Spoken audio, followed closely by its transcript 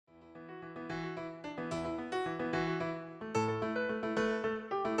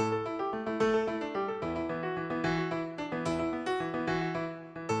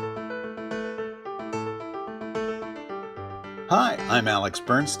Hi, I'm Alex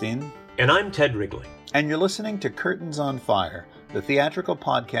Bernstein. And I'm Ted Wrigley. And you're listening to Curtains on Fire, the theatrical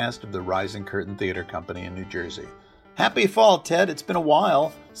podcast of the Rising Curtain Theater Company in New Jersey. Happy fall, Ted. It's been a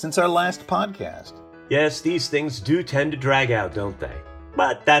while since our last podcast. Yes, these things do tend to drag out, don't they?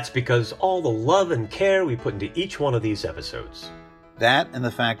 But that's because all the love and care we put into each one of these episodes. That and the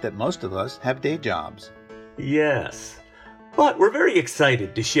fact that most of us have day jobs. Yes. But we're very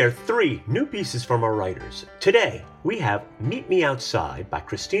excited to share 3 new pieces from our writers. Today, we have Meet Me Outside by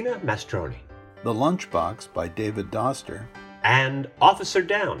Christina Mastroni. The Lunchbox by David Doster. And Officer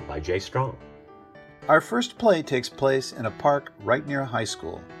Down by Jay Strong. Our first play takes place in a park right near a high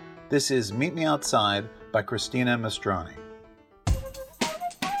school. This is Meet Me Outside by Christina Mastroni.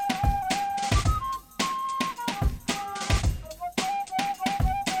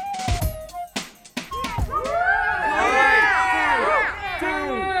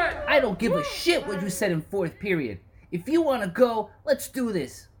 I don't give a shit what you said in 4th period. If you want to go, let's do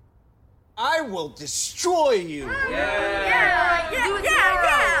this. I will destroy you.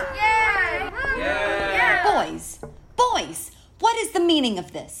 Boys, what is the meaning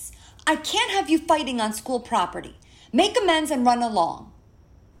of this? I can't have you fighting on school property. Make amends and run along.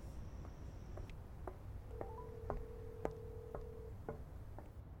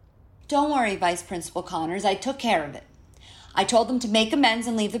 Don't worry, Vice Principal Connors. I took care of it. I told them to make amends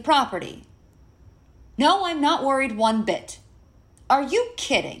and leave the property. No, I'm not worried one bit. Are you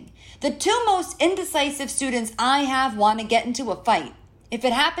kidding? The 2 most indecisive students I have want to get into a fight. If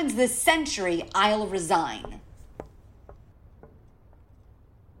it happens this century, I'll resign.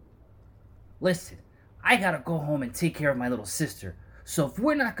 Listen, I gotta go home and take care of my little sister. So if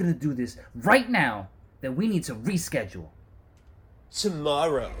we're not gonna do this right now, then we need to reschedule.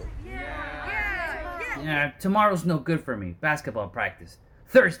 Tomorrow. Yeah, tomorrow's no good for me. Basketball practice.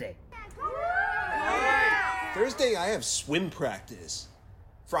 Thursday. Thursday, I have swim practice.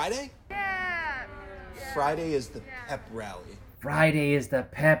 Friday? Friday is the pep rally. Friday is the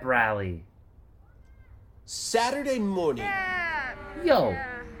pep rally. Saturday morning. Yo,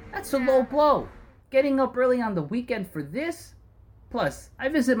 that's a low blow. Getting up early on the weekend for this? Plus, I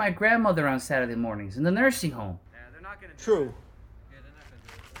visit my grandmother on Saturday mornings in the nursing home. True.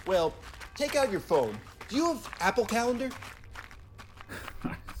 Well, take out your phone. Do you have Apple Calendar?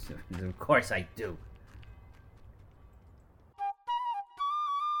 Of course I do.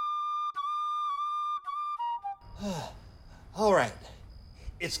 All right.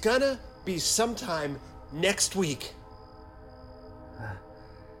 It's gonna be sometime next week.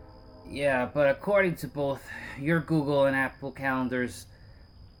 Yeah, but according to both your Google and Apple calendars,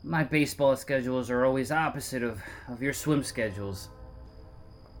 my baseball schedules are always opposite of your swim schedules.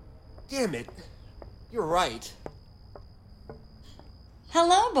 Damn it. You're right.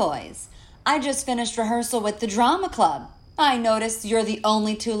 Hello, boys. I just finished rehearsal with the drama club. I noticed you're the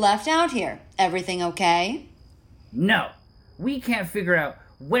only 2 left out here. Everything okay? No, we can't figure out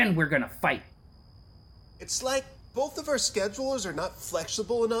when we're gonna fight. It's like both of our schedules are not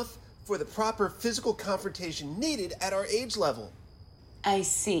flexible enough for the proper physical confrontation needed at our age level. I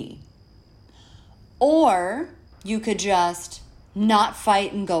see. Or you could just not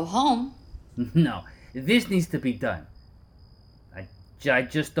fight and go home. No, this needs to be done. I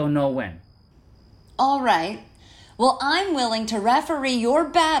just don't know when. All right. Well, I'm willing to referee your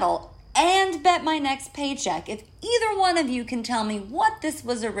battle and bet my next paycheck if either one of you can tell me what this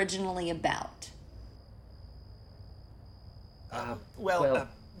was originally about.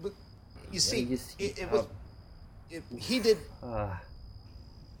 You see, he did...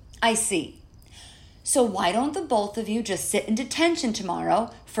 I see. So why don't the both of you just sit in detention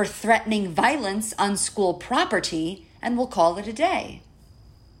tomorrow for threatening violence on school property, and we'll call it a day?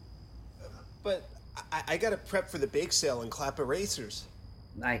 But I gotta prep for the bake sale and clap erasers.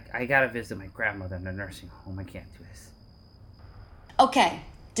 I gotta visit my grandmother in the nursing home. I can't do this. Okay,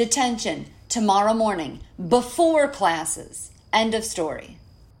 detention tomorrow morning before classes. End of story.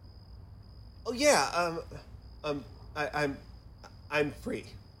 Oh yeah, I'm free.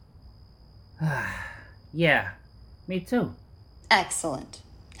 Yeah, me too. Excellent.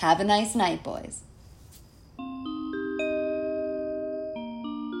 Have a nice night, boys.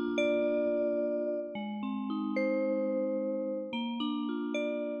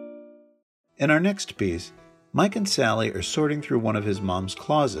 In our next piece, Mike and Sally are sorting through one of his mom's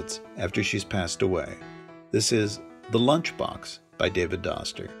closets after she's passed away. This is The Lunchbox by David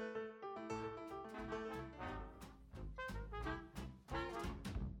Doster.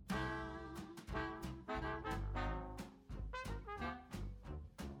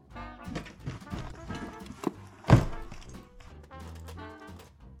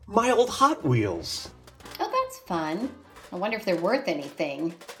 My old Hot Wheels. Oh, that's fun. I wonder if they're worth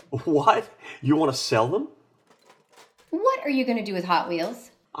anything. What? You want to sell them? What are you going to do with Hot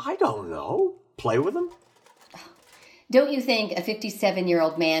Wheels? I don't know. Play with them? Don't you think a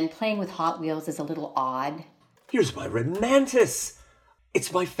 57-year-old man playing with Hot Wheels is a little odd? Here's my red Mantis.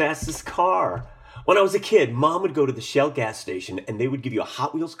 It's my fastest car. When I was a kid, Mom would go to the Shell gas station and they would give you a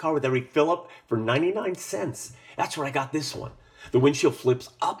Hot Wheels car with every fill-up for 99 cents. That's where I got this one. The windshield flips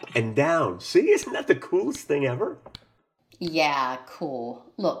up and down. See, isn't that the coolest thing ever? Yeah, cool.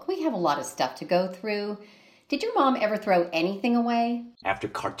 Look, we have a lot of stuff to go through. Did your mom ever throw anything away? After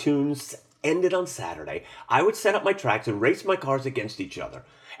cartoons ended on Saturday, I would set up my tracks and race my cars against each other.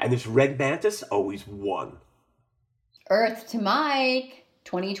 And this red Mantis always won. Earth to Mike.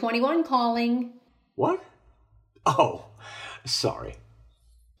 2021 calling. What? Oh, sorry.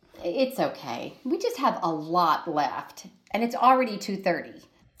 It's okay. We just have a lot left. And it's already 2:30.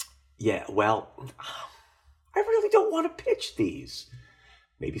 Yeah, well, I really don't want to pitch these.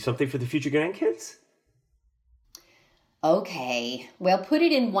 Maybe something for the future grandkids? Okay, well, put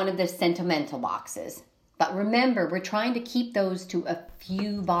it in one of the sentimental boxes. But remember, we're trying to keep those to a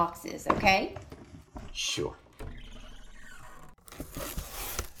few boxes, okay? Sure.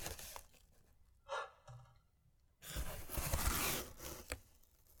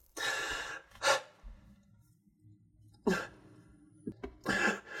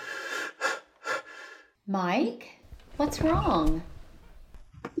 Mike, what's wrong?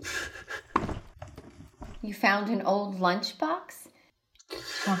 You found an old lunchbox?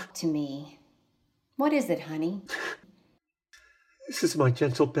 Talk to me. What is it, honey? This is my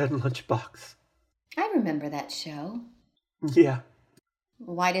Gentle Ben lunchbox. I remember that show. Yeah.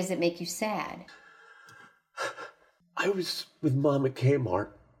 Why does it make you sad? I was with Mom at Kmart.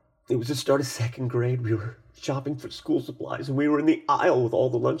 It was the start of second grade. We were shopping for school supplies, and we were in the aisle with all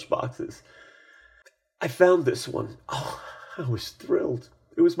the lunchboxes. I found this one. Oh, I was thrilled.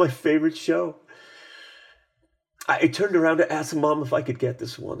 It was my favorite show. I turned around to ask Mom if I could get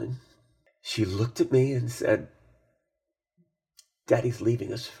this one, and she looked at me and said, "Daddy's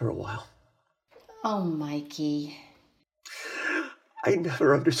leaving us for a while." Oh, Mikey. I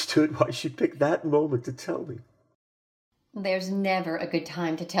never understood why she picked that moment to tell me. There's never a good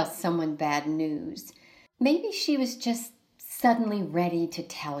time to tell someone bad news. Maybe she was just suddenly ready to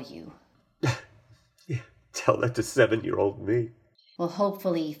tell you. Yeah, tell that to 7-year-old me. Well,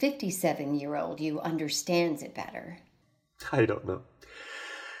 hopefully 57-year-old you understands it better. I don't know.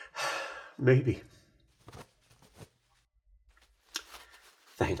 Maybe.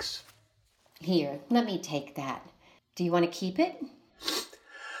 Thanks. Here, let me take that. Do you want to keep it?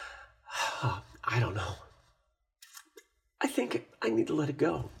 I don't know. I think I need to let it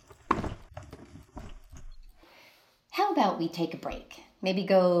go. How about we take a break? Maybe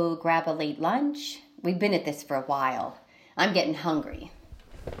go grab a late lunch? We've been at this for a while. I'm getting hungry.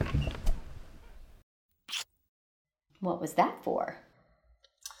 What was that for?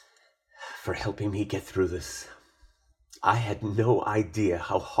 For helping me get through this. I had no idea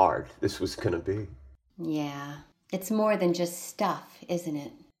how hard this was going to be. Yeah, it's more than just stuff, isn't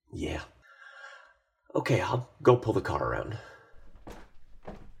it? Yeah. Okay, I'll go pull the car around.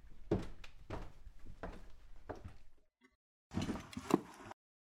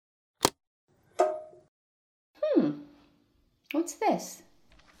 What's this?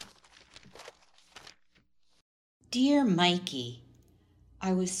 Dear Mikey,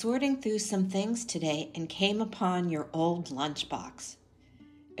 I was sorting through some things today and came upon your old lunchbox.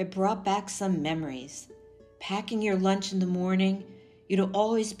 It brought back some memories. Packing your lunch in the morning, you'd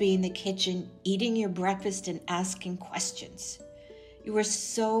always be in the kitchen eating your breakfast and asking questions. You were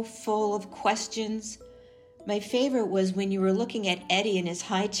so full of questions. My favorite was when you were looking at Eddie in his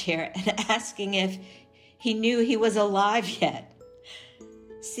high chair and asking if he knew he was alive yet.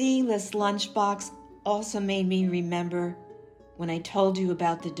 Seeing this lunchbox also made me remember when I told you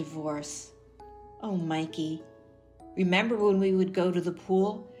about the divorce. Oh, Mikey, remember when we would go to the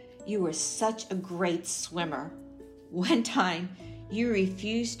pool? You were such a great swimmer. One time, you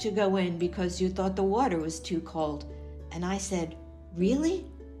refused to go in because you thought the water was too cold. And I said, "Really?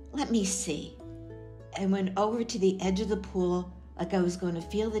 Let me see." And went over to the edge of the pool like I was going to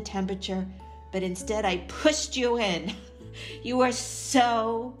feel the temperature, but instead I pushed you in. You were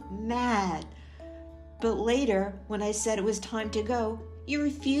so mad. But later, when I said it was time to go, you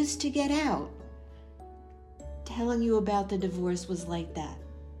refused to get out. Telling you about the divorce was like that.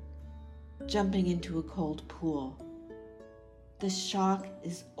 Jumping into a cold pool. The shock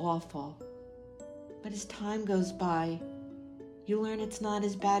is awful. But as time goes by, you learn it's not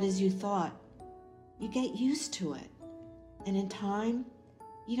as bad as you thought. You get used to it. And in time,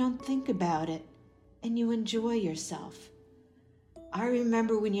 you don't think about it and you enjoy yourself. I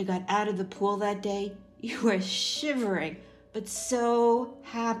remember when you got out of the pool that day, you were shivering, but so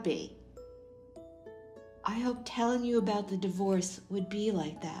happy. I hoped telling you about the divorce would be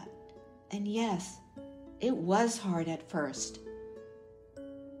like that. And yes, it was hard at first.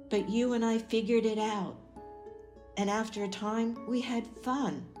 But you and I figured it out. And after a time, we had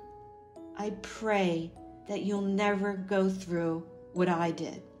fun. I pray that you'll never go through what I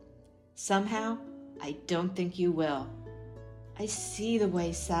did. Somehow, I don't think you will. I see the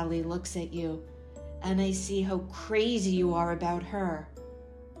way Sally looks at you, and I see how crazy you are about her.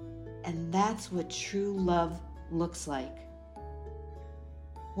 And that's what true love looks like.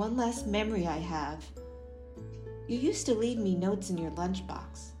 One last memory I have. You used to leave me notes in your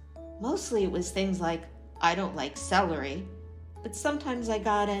lunchbox. Mostly it was things like, I don't like celery, but sometimes I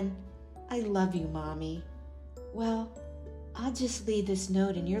got in, I love you, Mommy. Well, I'll just leave this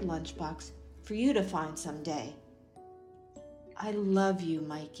note in your lunchbox for you to find someday. I love you,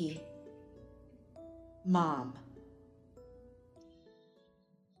 Mikey. Mom.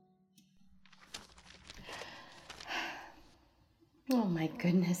 Oh my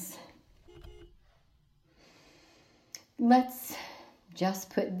goodness. Let's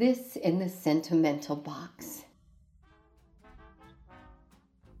just put this in the sentimental box.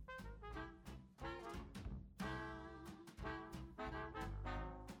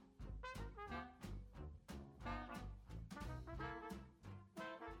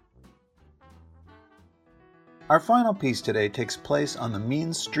 Our final piece today takes place on the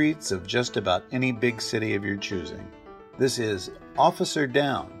mean streets of just about any big city of your choosing. This is Officer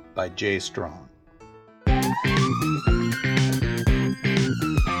Down by Jay Strong.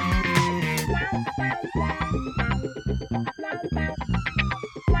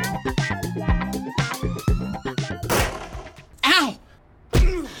 Ow!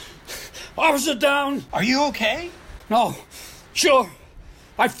 Officer Down! Are you okay? No, sure.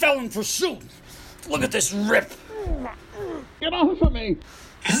 I fell in pursuit. Look at this rip. Get off of me!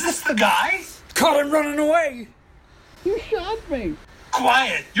 Is this the guy? Caught him running away. You shot me.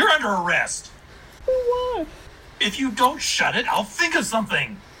 Quiet! You're under arrest. For what? If you don't shut it, I'll think of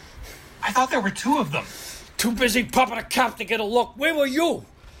something. I thought there were two of them. Too busy popping a cap to get a look. Where were you?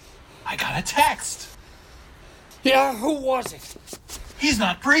 I got a text. Yeah, who was it? He's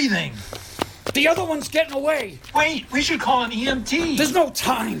not breathing. The other one's getting away. Wait, we should call an EMT. There's no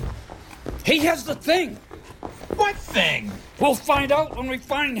time. He has the thing. What thing? We'll find out when we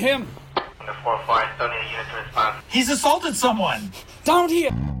find him. The 4-5, still need a unit to respond. He's assaulted someone. Down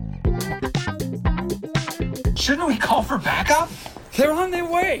here. Shouldn't we call for backup? They're on their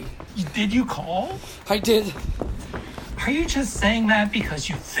way. Did you call? I did. Are you just saying that because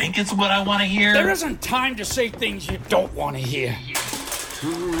you think it's what I want to hear? There isn't time to say things you don't want to hear.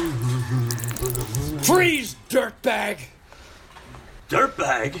 Freeze, dirtbag.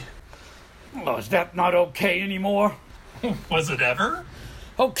 Dirtbag? Oh, is that not okay anymore? Was it ever?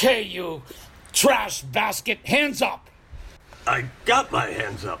 Okay, you trash basket, hands up. I got my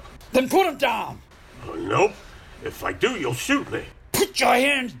hands up. Then put them down. Nope. If I do, you'll shoot me. Put your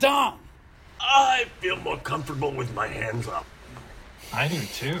hands down. I feel more comfortable with my hands up. I do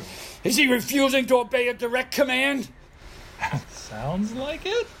too. Is he refusing to obey a direct command? Sounds like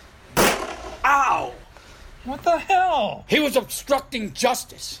it. Ow! What the hell? He was obstructing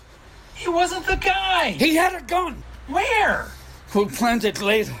justice. He wasn't the guy. He had a gun. Where? We'll plant it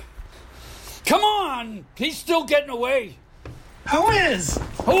later. Come on! He's still getting away. Who is?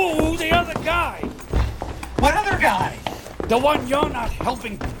 Oh, the other guy. What other guy? The one you're not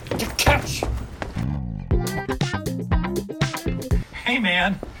helping to catch. Hey,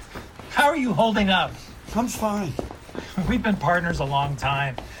 man. How are you holding up? I'm fine. We've been partners a long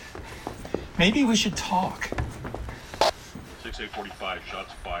time. Maybe we should talk. 6-8-45,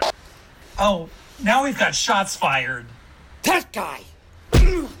 shots fired. Oh, now we've got shots fired. That guy!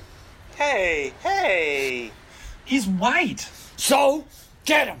 Hey! He's white. So,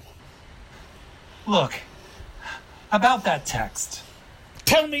 get him. Look, about that text.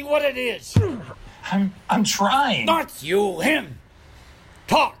 Tell me what it is. I'm trying. Not you, him.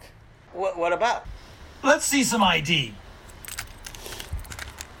 Talk. What about? Let's see some ID.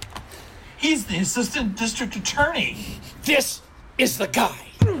 He's the assistant district attorney. This is the guy.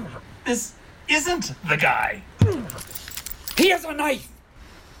 This isn't the guy. He has a knife.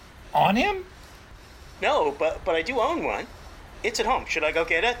 On him? No, but I do own one. It's at home. Should I go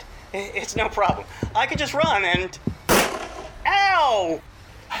get it? It's no problem. I can just run and... Ow!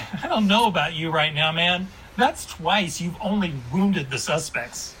 I don't know about you right now, man. That's twice you've only wounded the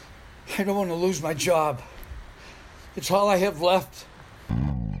suspects. I don't want to lose my job. It's all I have left.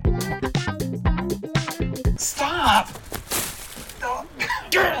 Stop!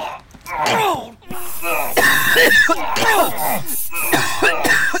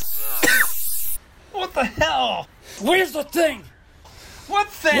 What the hell? Where's the thing? What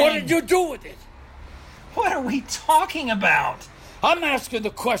thing? What did you do with it? What are we talking about? I'm asking the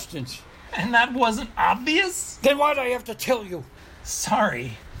questions. And that wasn't obvious? Then why'd I have to tell you?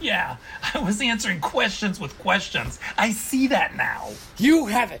 Sorry. Yeah, I was answering questions with questions. I see that now. You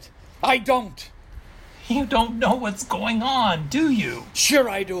have it. I don't. You don't know what's going on, do you? Sure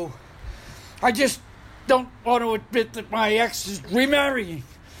I do. I just don't want to admit that my ex is remarrying.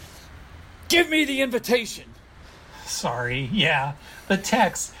 Give me the invitation. Sorry, yeah. The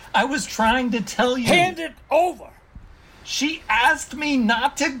text. I was trying to tell you. Hand it over. She asked me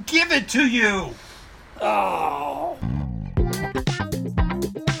not to give it to you. Oh.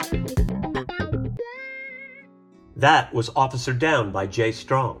 That was Officer Down by Jay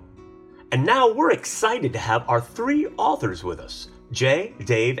Strong. And now we're excited to have our 3 authors with us, Jay,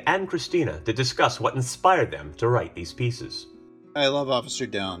 Dave, and Christina, to discuss what inspired them to write these pieces. I love Officer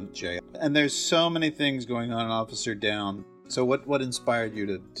Down, Jay. And there's so many things going on in Officer Down. So what inspired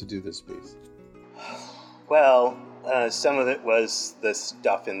you to do this piece? Well, some of it was the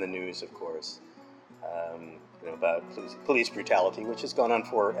stuff in the news, of course, about police brutality, which has gone on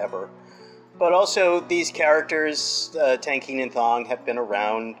forever. But also, these characters, Tankeen and Thong, have been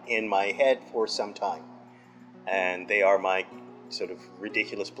around in my head for some time. And they are my sort of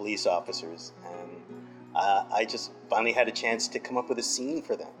ridiculous police officers. And I just finally had a chance to come up with a scene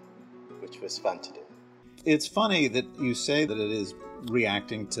for them, which was fun to do. It's funny that you say that it is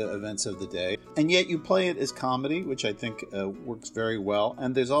reacting to events of the day, and yet you play it as comedy, which I think works very well.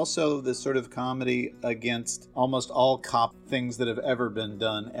 And there's also this sort of comedy against almost all cop things that have ever been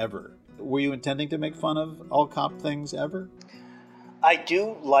done ever. Were you intending to make fun of all cop things ever? I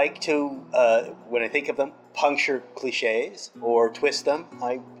do like to, when I think of them, puncture cliches or twist them.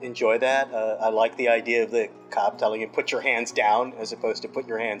 I enjoy that. I like the idea of the cop telling you, put your hands down as opposed to put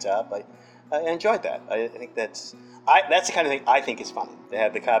your hands up. I enjoyed that. I think that's the kind of thing I think is funny. To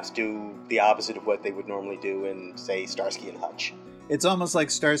have the cops do the opposite of what they would normally do in, say, Starsky and Hutch. It's almost like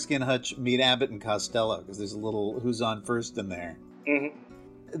Starsky and Hutch meet Abbott and Costello, because there's a little who's on first in there. Mm-hmm.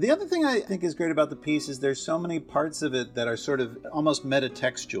 The other thing I think is great about the piece is there's so many parts of it that are sort of almost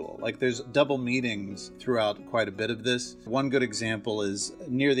metatextual. Like there's double meanings throughout quite a bit of this. One good example is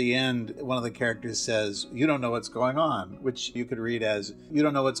near the end, one of the characters says, "You don't know what's going on," which you could read as, "You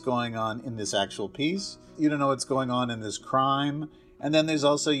don't know what's going on in this actual piece. You don't know what's going on in this crime." And then there's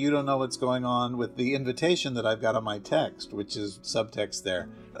also, "You don't know what's going on with the invitation that I've got on my text," which is subtext there.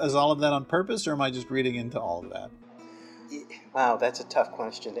 Is all of that on purpose, or am I just reading into all of that? Wow, that's a tough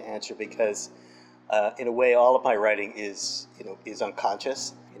question to answer because, in a way, all of my writing is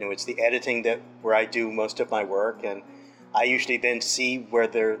unconscious. It's the editing where I do most of my work, and I usually then see where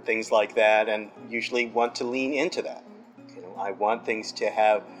there are things like that, and usually want to lean into that. I want things to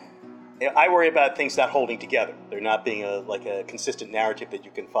have. I worry about things not holding together. They're not being a consistent narrative that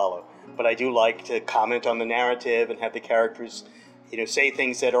you can follow. But I do like to comment on the narrative and have the characters, say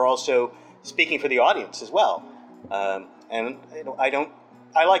things that are also speaking for the audience as well. And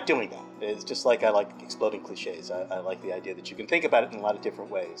I like doing that. It's just like I like exploding cliches. I like the idea that you can think about it in a lot of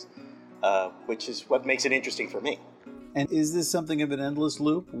different ways, which is what makes it interesting for me. And is this something of an endless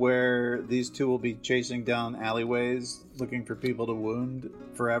loop where these two will be chasing down alleyways looking for people to wound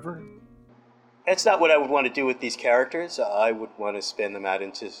forever? That's not what I would want to do with these characters. I would want to spin them out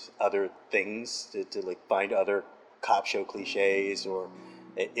into other things, to find other cop show cliches or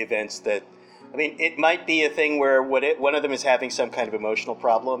events that... it might be a thing where one of them is having some kind of emotional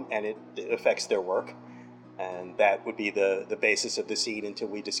problem and it affects their work. And that would be the basis of the scene until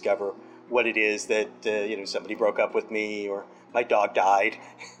we discover what it is that, somebody broke up with me or my dog died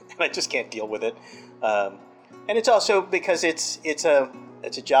and I just can't deal with it. And it's also because it's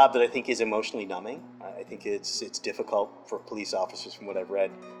a job that I think is emotionally numbing. I think it's difficult for police officers, from what I've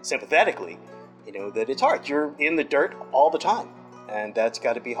read, sympathetically, that it's hard. You're in the dirt all the time, and that's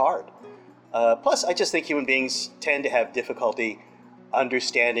got to be hard. Plus, I just think human beings tend to have difficulty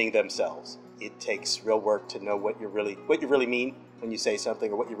understanding themselves. It takes real work to know what you really mean when you say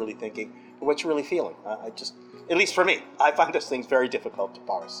something, or what you're really thinking, or what you're really feeling. At least for me, I find those things very difficult to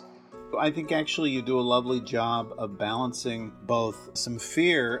parse. I think actually you do a lovely job of balancing both some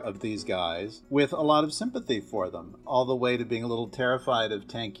fear of these guys with a lot of sympathy for them, all the way to being a little terrified of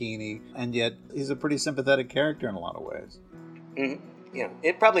Tankini, and yet he's a pretty sympathetic character in a lot of ways. Mm-hmm.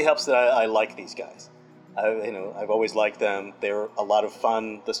 It probably helps that I like these guys. I've always liked them. They're a lot of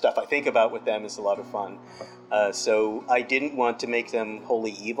fun. The stuff I think about with them is a lot of fun. So I didn't want to make them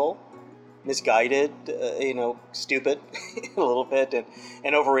wholly evil. misguided, stupid a little bit,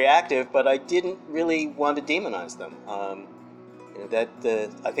 and overreactive, but I didn't really want to demonize them.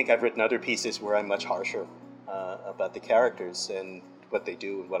 I think I've written other pieces where I'm much harsher about the characters and what they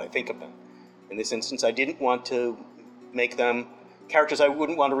do and what I think of them. In this instance, I didn't want to make them characters I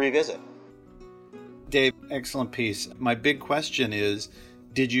wouldn't want to revisit. Dave, excellent piece. My big question is,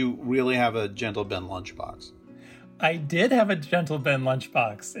 did you really have a Gentle Ben lunchbox? I did have a Gentle Ben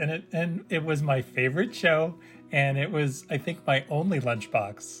lunchbox, and it was my favorite show, and it was, I think, my only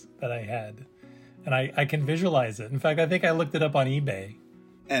lunchbox that I had. And I can visualize it. In fact, I think I looked it up on eBay.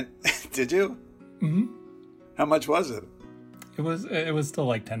 And did you? Mm-hmm. How much was it? It was still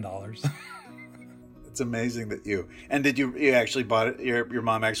like $10. It's amazing that you... And did you actually bought it? Your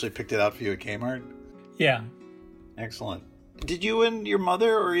mom actually picked it out for you at Kmart? Yeah. Excellent. Did you and your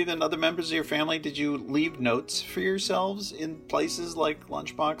mother or even other members of your family, did you leave notes for yourselves in places like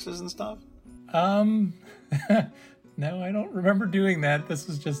lunchboxes and stuff? No, I don't remember doing that. This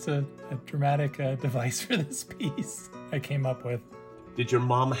was just a dramatic device for this piece I came up with. Did your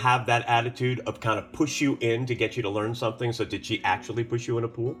mom have that attitude of kind of push you in to get you to learn something? So did she actually push you in a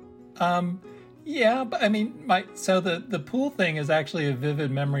pool? Yeah, but I mean, the pool thing is actually a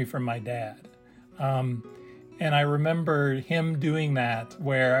vivid memory from my dad. And I remember him doing that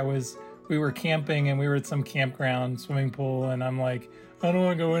where we were camping and we were at some campground swimming pool, and I'm like, I don't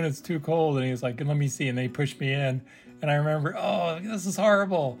want to go in, it's too cold. And he was like, let me see. And they pushed me in. And I remember, oh, this is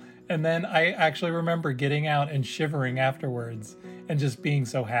horrible. And then I actually remember getting out and shivering afterwards and just being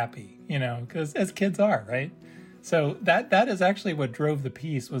so happy, because as kids are, right? So that is actually what drove the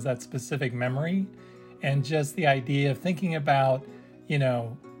piece, was that specific memory and just the idea of thinking about,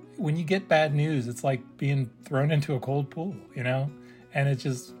 when you get bad news, it's like being thrown into a cold pool, and it's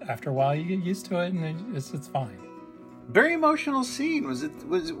just, after a while you get used to it and it's fine. Very emotional scene. Was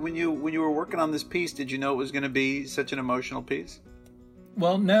when you were working on this piece, did you know it was going to be such an emotional piece?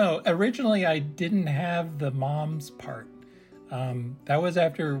 Well, no. Originally, I didn't have the mom's part. That was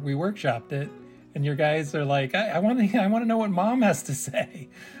after we workshopped it, and your guys are like, I want to know what mom has to say.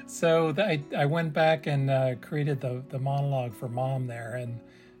 So I went back and created the monologue for mom there, and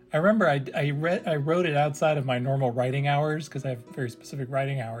I remember I wrote it outside of my normal writing hours because I have very specific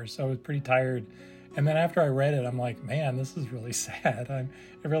writing hours, so I was pretty tired. And then after I read it, I'm like, man, this is really sad.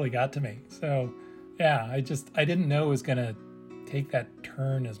 It really got to me. So, yeah, I didn't know it was going to take that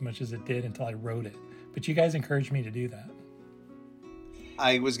turn as much as it did until I wrote it. But you guys encouraged me to do that.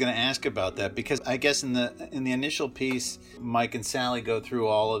 I was going to ask about that because I guess in the initial piece, Mike and Sally go through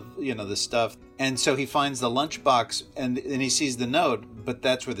all of the stuff, and so he finds the lunchbox and he sees the note, but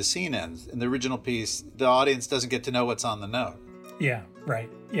that's where the scene ends. In the original piece, the audience doesn't get to know what's on the note. Yeah, right.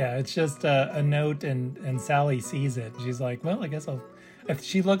 Yeah, it's just a note, and Sally sees it. She's like, well, I guess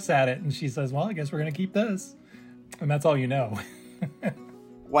she looks at it and she says, well, I guess we're going to keep this. And that's all you know.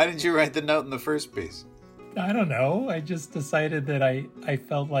 Why didn't you write the note in the first piece? I don't know. I just decided that I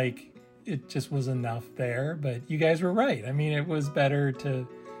felt like it just was enough there. But you guys were right. I mean, it was better to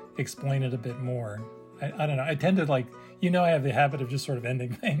explain it a bit more. I don't know. I tend to I have the habit of just sort of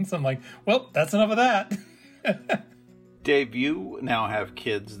ending things. I'm like, well, that's enough of that. Dave, you now have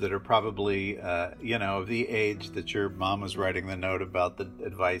kids that are probably, of the age that your mom was writing the note about the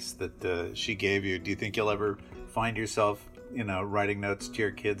advice that she gave you. Do you think you'll ever find yourself, writing notes to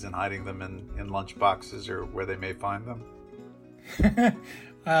your kids and hiding them in lunch boxes or where they may find them?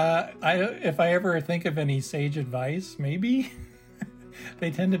 If I ever think of any sage advice, maybe.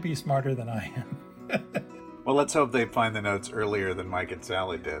 They tend to be smarter than I am. Well, let's hope they find the notes earlier than Mike and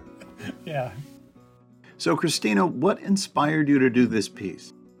Sally did. Yeah. So, Christina, what inspired you to do this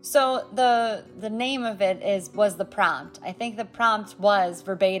piece? So the name of it was the prompt. I think the prompt was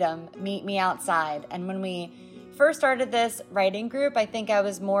verbatim, meet me outside. And when we first started this writing group, I think I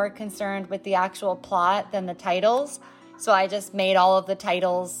was more concerned with the actual plot than the titles. So I just made all of the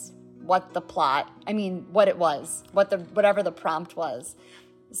titles what it was, whatever the prompt was.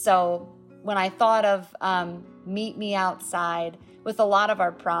 So when I thought of meet me outside, with a lot of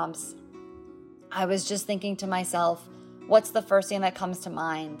our prompts, I was just thinking to myself, what's the first thing that comes to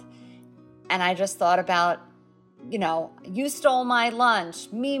mind? And I just thought about, you stole my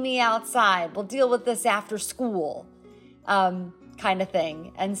lunch, meet me outside, we'll deal with this after school, kind of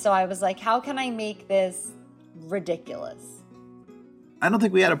thing. And so I was like, how can I make this ridiculous? I don't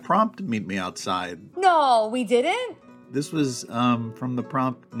think we had a prompt to meet me outside. No, we didn't? This was from the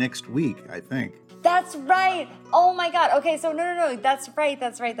prompt next week, I think. That's right. Oh my God. Okay, so no. That's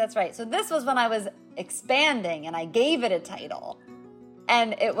right. So this was when I was expanding and I gave it a title.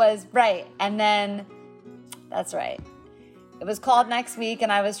 And it was right. And then, that's right. It was called next week,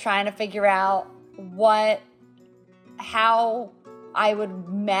 and I was trying to figure out how I would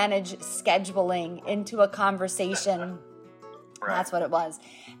manage scheduling into a conversation. Right. That's what it was.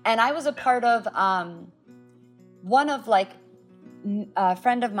 And I was a part of one of a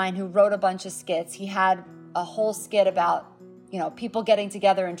friend of mine who wrote a bunch of skits. He had a whole skit about, people getting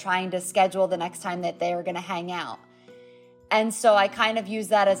together and trying to schedule the next time that they were going to hang out. And so I kind of use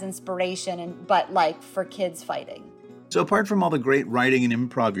that as inspiration, but for kids fighting. So apart from all the great writing and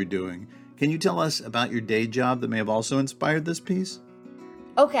improv you're doing, can you tell us about your day job that may have also inspired this piece?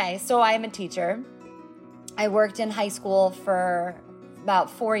 Okay, so I am a teacher. I worked in high school for about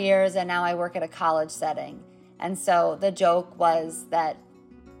 4 years, and now I work at a college setting. And so the joke was that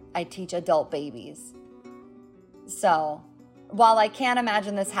I teach adult babies. So while I can't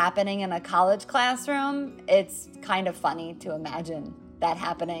imagine this happening in a college classroom, it's kind of funny to imagine that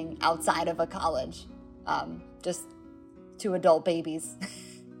happening outside of a college, just to adult babies.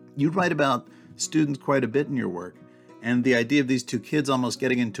 You write about students quite a bit in your work, and the idea of these two kids almost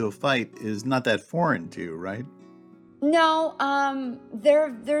getting into a fight is not that foreign to you, right? No,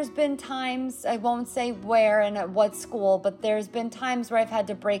 there's been times, I won't say where and at what school, but there's been times where I've had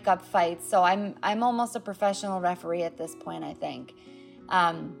to break up fights. So I'm almost a professional referee at this point, I think.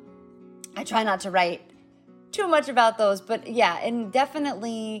 I try not to write too much about those, but yeah, and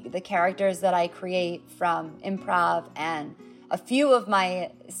definitely the characters that I create from improv, and a few of my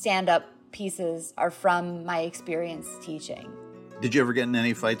stand-up pieces are from my experience teaching. Did you ever get in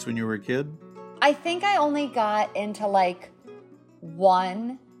any fights when you were a kid? I think I only got into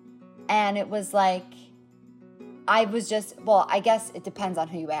one, and it was I guess it depends on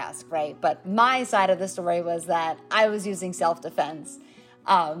who you ask, right? But my side of the story was that I was using self-defense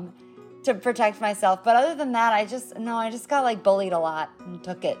to protect myself. But other than that, I just got bullied a lot and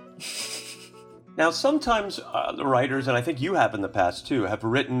took it. Now, sometimes the writers, and I think you have in the past too, have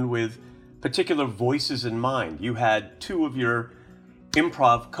written with particular voices in mind. You had two of your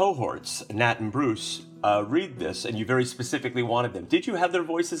improv cohorts, Nat and Bruce, read this, and you very specifically wanted them. Did you have their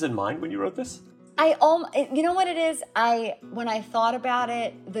voices in mind when you wrote this? You know what it is? When I thought about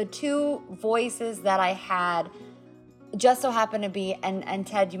it, the two voices that I had just so happened to be, and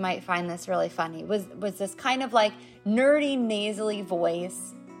Ted, you might find this really funny, was this kind of nerdy, nasally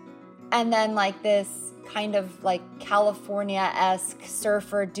voice, and then this kind of California-esque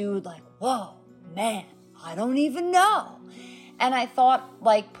surfer dude, whoa, man, I don't even know. And I thought,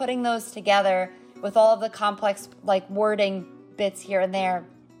 putting those together with all of the complex, wording bits here and there,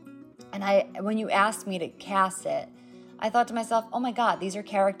 and when you asked me to cast it, I thought to myself, oh my God, these are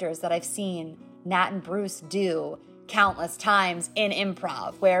characters that I've seen Nat and Bruce do countless times in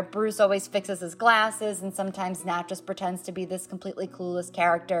improv, where Bruce always fixes his glasses, and sometimes Nat just pretends to be this completely clueless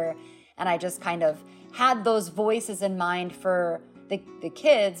character. And I just kind of had those voices in mind for the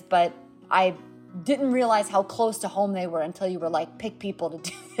kids, but I didn't realize how close to home they were until you were pick people to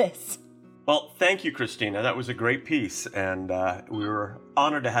do this. Well, thank you, Christina. That was a great piece, and we were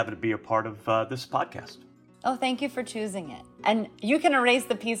honored to have it be a part of this podcast. Oh, thank you for choosing it. And you can erase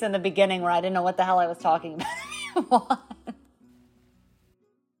the piece in the beginning where I didn't know what the hell I was talking about.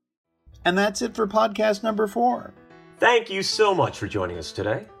 And that's it for podcast number 4. Thank you so much for joining us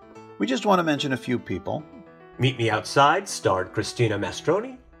today. We just want to mention a few people. Meet Me Outside starred Christina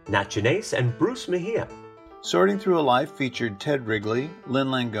Mastroni, Nat Janace, and Bruce Mejia. Sorting Through a Life featured Ted Wrigley, Lynn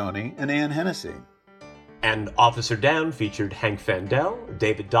Langoni, and Ann Hennessy. And Officer Down featured Hank Fandel,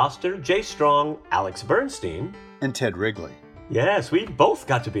 David Doster, Jay Strong, Alex Bernstein, and Ted Wrigley. Yes, we both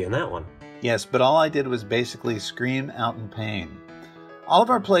got to be in that one. Yes, but all I did was basically scream out in pain. All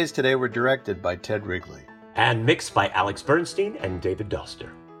of our plays today were directed by Ted Wrigley. And mixed by Alex Bernstein and David Doster.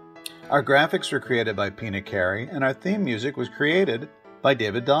 Our graphics were created by Pina Carey, and our theme music was created by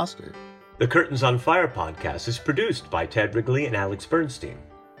David Doster. The Curtains on Fire podcast is produced by Ted Wrigley and Alex Bernstein.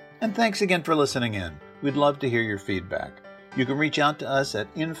 And thanks again for listening in. We'd love to hear your feedback. You can reach out to us at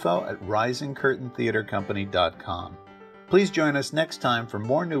info@risingcurtaintheatercompany.com. Please join us next time for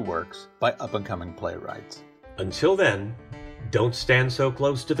more new works by up-and-coming playwrights. Until then, don't stand so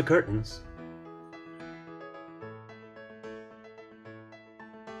close to the curtains.